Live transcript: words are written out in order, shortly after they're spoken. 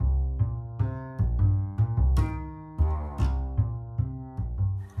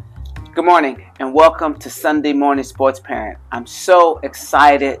Good morning and welcome to Sunday Morning Sports Parent. I'm so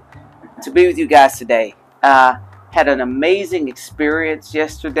excited to be with you guys today. Had an amazing experience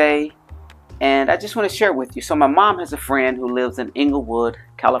yesterday and I just want to share it with you. So my mom has a friend who lives in Inglewood,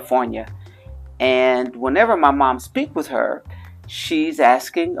 California, and whenever my mom speaks with her, she's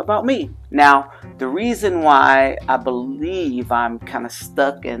asking about me. Now, the reason why I believe I'm kind of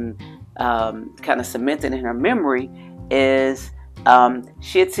stuck and kind of cemented in her memory is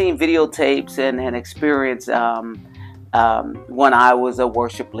she had seen videotapes and experienced when I was a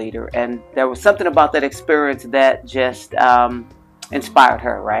worship leader, and there was something about that experience that just inspired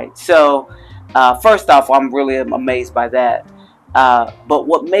her, right? So first off, I'm really amazed by that. But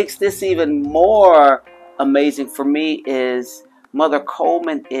what makes this even more amazing for me is Mother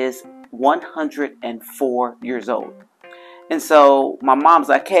Coleman is 104 years old. And so my mom's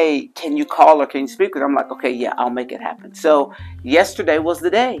like, hey, can you call her? Can you speak with her? I'm like, okay, yeah, I'll make it happen. So yesterday was the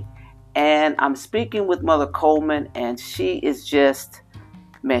day. And I'm speaking with Mother Coleman, and she is just,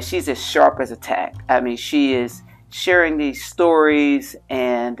 man, she's as sharp as a tack. I mean, she is sharing these stories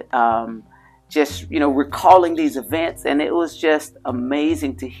and just, recalling these events. And it was just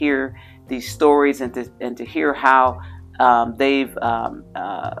amazing to hear these stories and to hear how they've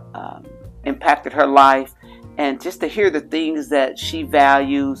impacted her life, and just to hear the things that she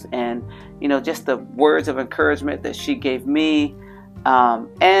values, and just the words of encouragement that she gave me,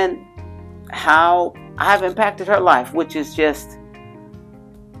 and how I've impacted her life, which is just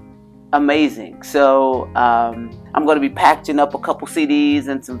amazing. So I'm going to be packaging up a couple CDs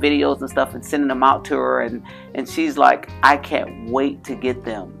and some videos and stuff and sending them out to her, and she's like, I can't wait to get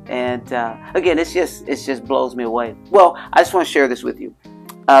them. And again, it just blows me away. Well, I just want to share this with you.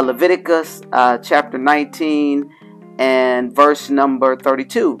 Leviticus chapter 19 and verse number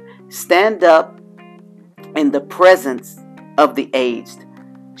 32. Stand up in the presence of the aged.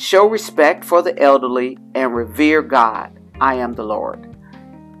 Show respect for the elderly and revere God. I am the Lord.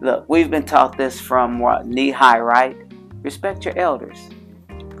 Look, we've been taught this from knee high, right? Respect your elders.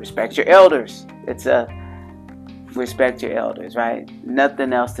 Respect your elders. It's a respect your elders, right?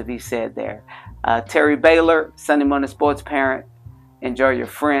 Nothing else to be said there. Terry Baylor, Sunday Morning Sports Parent. Enjoy your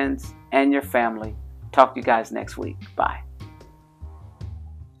friends and your family. Talk to you guys next week. Bye.